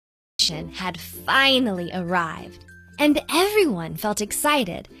vacation had finally arrived, and everyone felt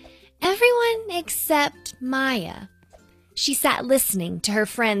excited. Everyone except Maya. She sat listening to her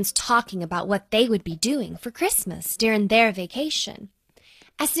friends talking about what they would be doing for Christmas during their vacation.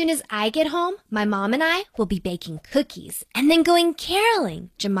 As soon as I get home, my mom and I will be baking cookies and then going caroling,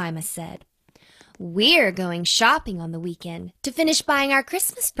 Jemima said. We're going shopping on the weekend to finish buying our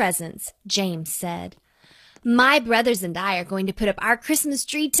Christmas presents, James said. My brothers and I are going to put up our Christmas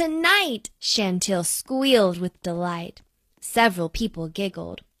tree tonight, Chantil squealed with delight. Several people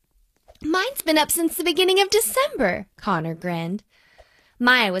giggled. Mine's been up since the beginning of December, Connor grinned.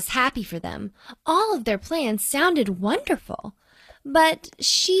 Maya was happy for them. All of their plans sounded wonderful. But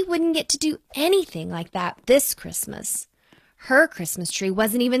she wouldn't get to do anything like that this Christmas. Her Christmas tree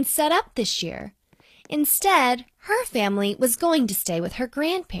wasn't even set up this year. Instead, her family was going to stay with her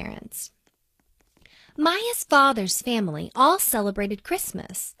grandparents. Maya's father's family all celebrated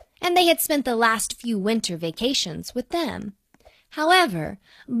Christmas, and they had spent the last few winter vacations with them. However,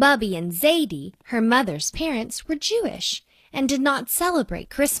 Bubby and Zadie, her mother's parents, were Jewish and did not celebrate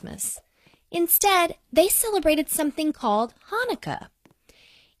Christmas. Instead, they celebrated something called Hanukkah.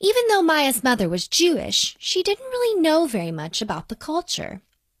 Even though Maya's mother was Jewish, she didn't really know very much about the culture.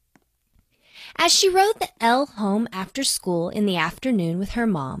 As she rode the L home after school in the afternoon with her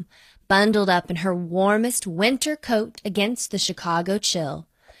mom, bundled up in her warmest winter coat against the Chicago chill,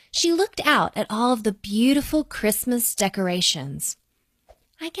 she looked out at all of the beautiful Christmas decorations.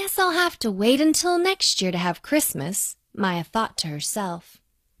 I guess I'll have to wait until next year to have Christmas, Maya thought to herself.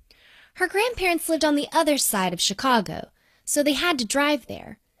 Her grandparents lived on the other side of Chicago, so they had to drive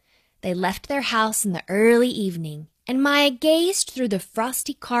there. They left their house in the early evening, and Maya gazed through the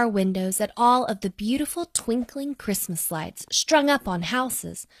frosty car windows at all of the beautiful twinkling Christmas lights strung up on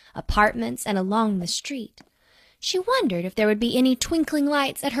houses, apartments, and along the street. She wondered if there would be any twinkling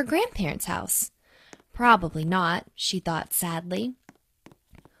lights at her grandparents' house. Probably not, she thought sadly.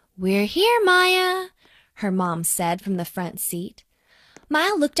 "We're here, Maya," her mom said from the front seat.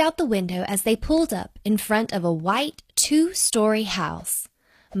 Maya looked out the window as they pulled up in front of a white two-story house.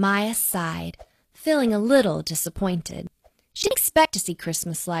 Maya sighed, feeling a little disappointed. She didn't expect to see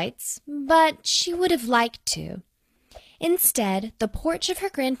Christmas lights, but she would have liked to. Instead, the porch of her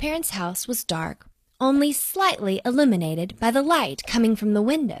grandparents' house was dark, only slightly illuminated by the light coming from the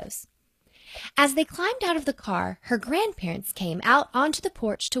windows. As they climbed out of the car, her grandparents came out onto the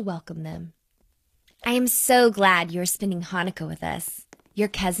porch to welcome them. "I am so glad you are spending Hanukkah with us. Your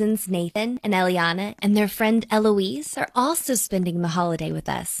cousins Nathan and Eliana and their friend Eloise are also spending the holiday with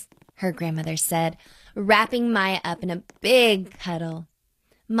us," her grandmother said, wrapping Maya up in a big cuddle.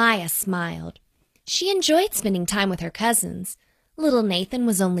 Maya smiled. She enjoyed spending time with her cousins. Little Nathan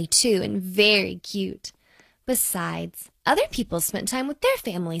was only 2 and very cute. Besides, other people spent time with their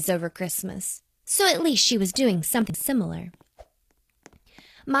families over Christmas, so at least she was doing something similar.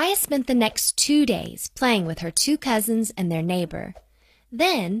 Maya spent the next 2 days playing with her 2 cousins and their neighbor.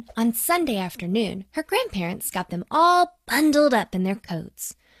 Then, on Sunday afternoon, her grandparents got them all bundled up in their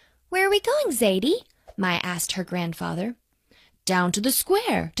coats. "Where are we going, Zadie?" Maya asked her grandfather. "Down to the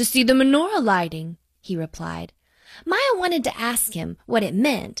square to see the menorah lighting," he replied. Maya wanted to ask him what it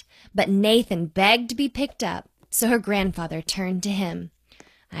meant, but Nathan begged to be picked up, so her grandfather turned to him.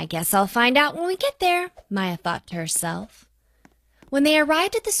 "I guess I'll find out when we get there," Maya thought to herself. When they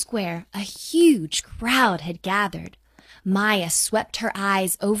arrived at the square, a huge crowd had gathered. Maya swept her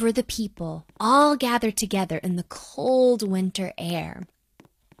eyes over the people, all gathered together in the cold winter air.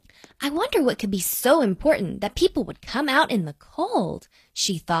 "I wonder what could be so important that people would come out in the cold,"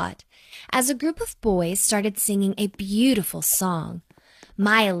 she thought, as a group of boys started singing a beautiful song.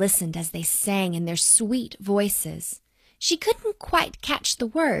 Maya listened as they sang in their sweet voices. She couldn't quite catch the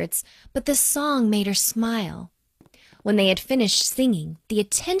words, but the song made her smile. When they had finished singing, the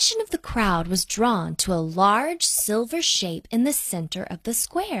attention of the crowd was drawn to a large silver shape in the center of the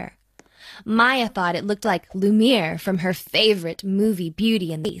square. Maya thought it looked like Lumiere from her favorite movie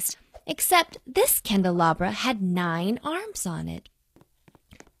Beauty and the Beast, except this candelabra had 9 arms on it.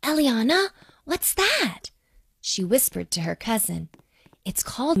 "Eliana, what's that?" she whispered to her cousin. "It's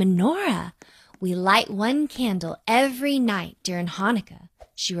called menorah. We light 1 candle every night during Hanukkah,"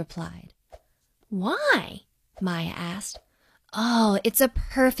 she replied. "Why?" Maya asked. "Oh, it's a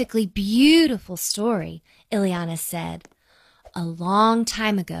perfectly beautiful story," Ileana said. "A long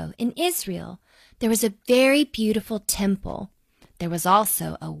time ago in Israel, there was a very beautiful temple. There was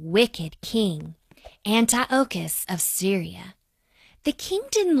also a wicked king, Antiochus of Syria. The king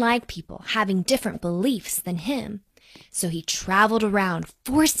didn't like people having different beliefs than him, so he traveled around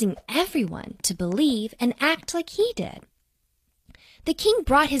forcing everyone to believe and act like he did. The king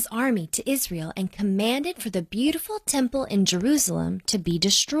brought his army to Israel and commanded for the beautiful temple in Jerusalem to be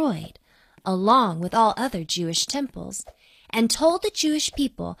destroyed, along with all other Jewish temples, and told the Jewish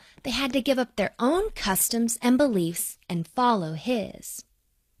people they had to give up their own customs and beliefs and follow his.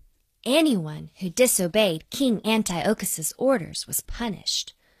 Anyone who disobeyed King Antiochus's orders was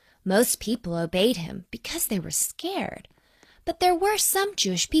punished. Most people obeyed him because they were scared, but there were some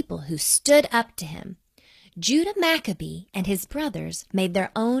Jewish people who stood up to him. Judah Maccabee and his brothers made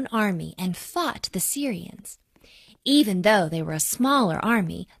their own army and fought the Syrians. Even though they were a smaller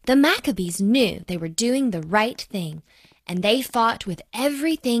army, the Maccabees knew they were doing the right thing, and they fought with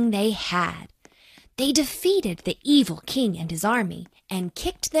everything they had. They defeated the evil king and his army and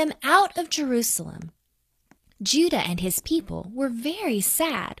kicked them out of Jerusalem. Judah and his people were very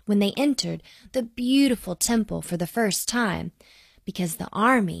sad when they entered the beautiful temple for the first time because the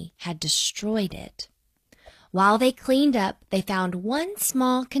army had destroyed it. While they cleaned up, they found one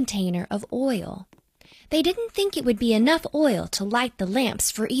small container of oil. They didn't think it would be enough oil to light the lamps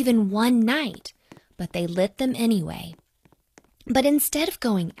for even one night, but they lit them anyway. But instead of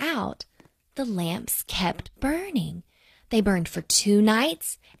going out, the lamps kept burning. They burned for 2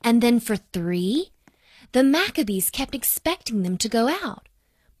 nights and then for 3. The Maccabees kept expecting them to go out,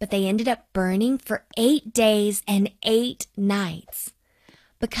 but they ended up burning for 8 days and 8 nights.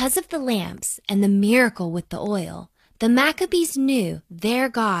 Because of the lamps and the miracle with the oil, the Maccabees knew their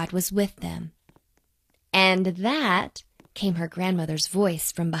God was with them. And that, came her grandmother's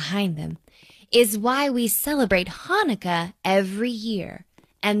voice from behind them, is why we celebrate Hanukkah every year,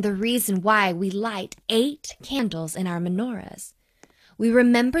 and the reason why we light 8 candles in our menorahs. We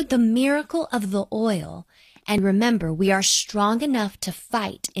remember the miracle of the oil, and remember we are strong enough to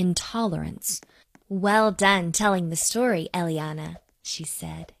fight intolerance. Well done telling the story, Eliana, she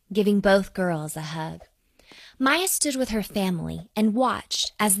said, giving both girls a hug. Maya stood with her family and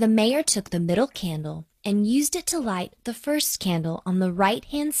watched as the mayor took the middle candle and used it to light the first candle on the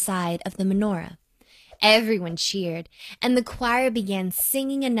right-hand side of the menorah. Everyone cheered, and the choir began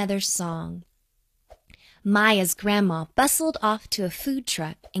singing another song. Maya's grandma bustled off to a food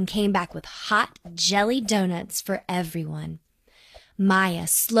truck and came back with hot jelly donuts for everyone. Maya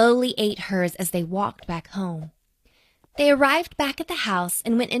slowly ate hers as they walked back home. They arrived back at the house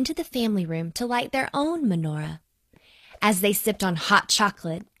and went into the family room to light their own menorah. As they sipped on hot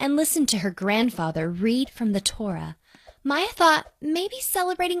chocolate and listened to her grandfather read from the Torah, Maya thought maybe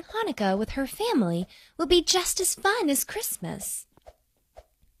celebrating Hanukkah with her family would be just as fun as Christmas.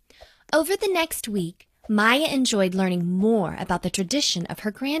 Over the next week, Maya enjoyed learning more about the tradition of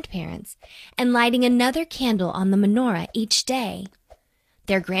her grandparents and lighting another candle on the menorah each day.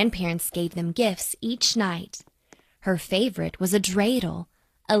 Their grandparents gave them gifts each night. Her favorite was a dreidel,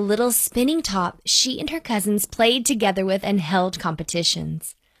 a little spinning top she and her cousins played together with and held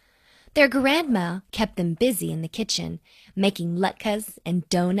competitions. Their grandma kept them busy in the kitchen, making latkes and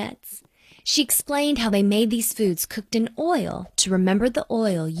donuts. She explained how they made these foods cooked in oil to remember the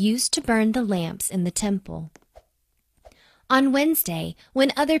oil used to burn the lamps in the temple. On Wednesday,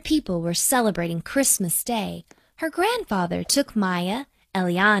 when other people were celebrating Christmas Day, her grandfather took Maya,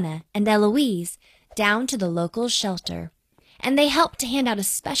 Eliana, and Eloise down to the local shelter, and they helped to hand out a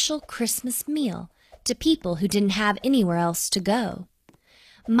special Christmas meal to people who didn't have anywhere else to go.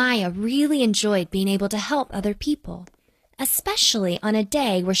 Maya really enjoyed being able to help other people, especially on a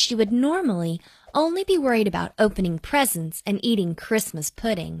day where she would normally only be worried about opening presents and eating Christmas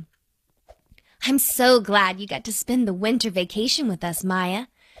pudding. "I'm so glad you got to spend the winter vacation with us, Maya,"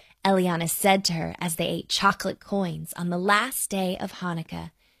 Eliana said to her as they ate chocolate coins on the last day of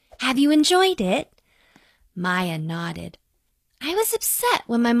Hanukkah. "Have you enjoyed it?" Maya nodded. "I was upset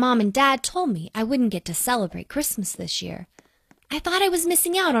when my mom and dad told me I wouldn't get to celebrate Christmas this year. I thought I was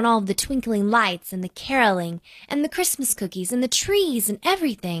missing out on all of the twinkling lights and the caroling and the Christmas cookies and the trees and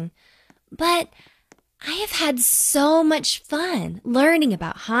everything. But I have had so much fun learning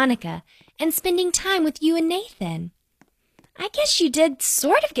about Hanukkah and spending time with you and Nathan." "I guess you did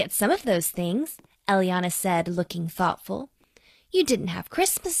sort of get some of those things," Eliana said, looking thoughtful. "You didn't have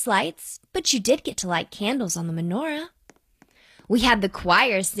Christmas lights, but you did get to light candles on the menorah." "We had the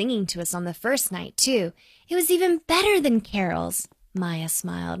choir singing to us on the first night, too. It was even better than carols," Maya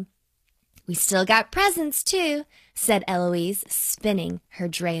smiled. "We still got presents, too," said Eloise, spinning her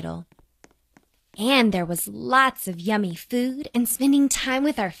dreidel. "And there was lots of yummy food and spending time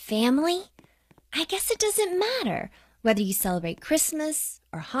with our family. I guess it doesn't matter whether you celebrate Christmas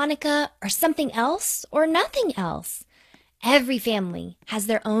or Hanukkah or something else or nothing else. Every family has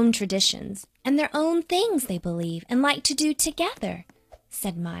their own traditions and their own things they believe and like to do together,"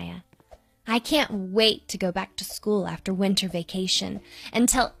 said Maya. I can't wait to go back to school after winter vacation and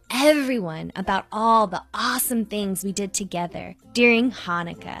tell everyone about all the awesome things we did together during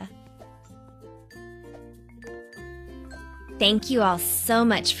Hanukkah. Thank you all so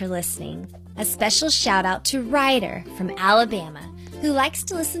much for listening. A special shout out to Ryder from Alabama, who likes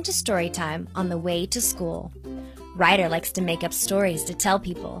to listen to Storytime on the way to school. Ryder likes to make up stories to tell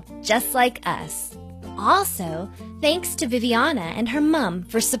people, just like us. Also, thanks to Viviana and her mom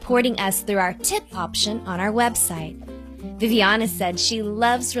for supporting us through our tip option on our website. Viviana said she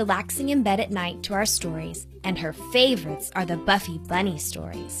loves relaxing in bed at night to our stories, and her favorites are the Buffy Bunny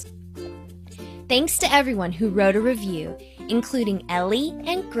stories. Thanks to everyone who wrote a review, including Ellie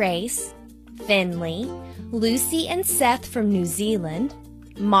and Grace, Finley, Lucy and Seth from New Zealand,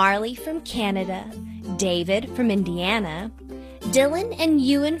 Marley from Canada, David from Indiana, Dylan and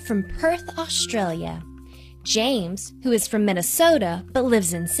Ewan from Perth, Australia, James, who is from Minnesota but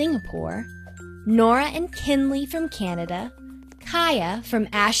lives in Singapore, Nora and Kinley from Canada, Kaya from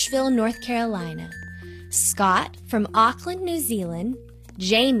Asheville, North Carolina, Scott from Auckland, New Zealand,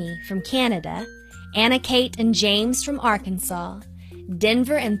 Jamie from Canada, Anna Kate and James from Arkansas,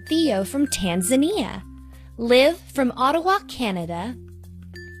 Denver and Theo from Tanzania, Liv from Ottawa, Canada,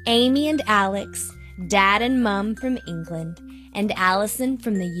 Amy and Alex, Dad and Mum from England, and Allison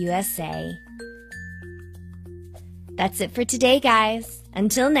from the USA. That's it for today, guys.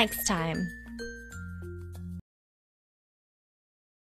 Until next time.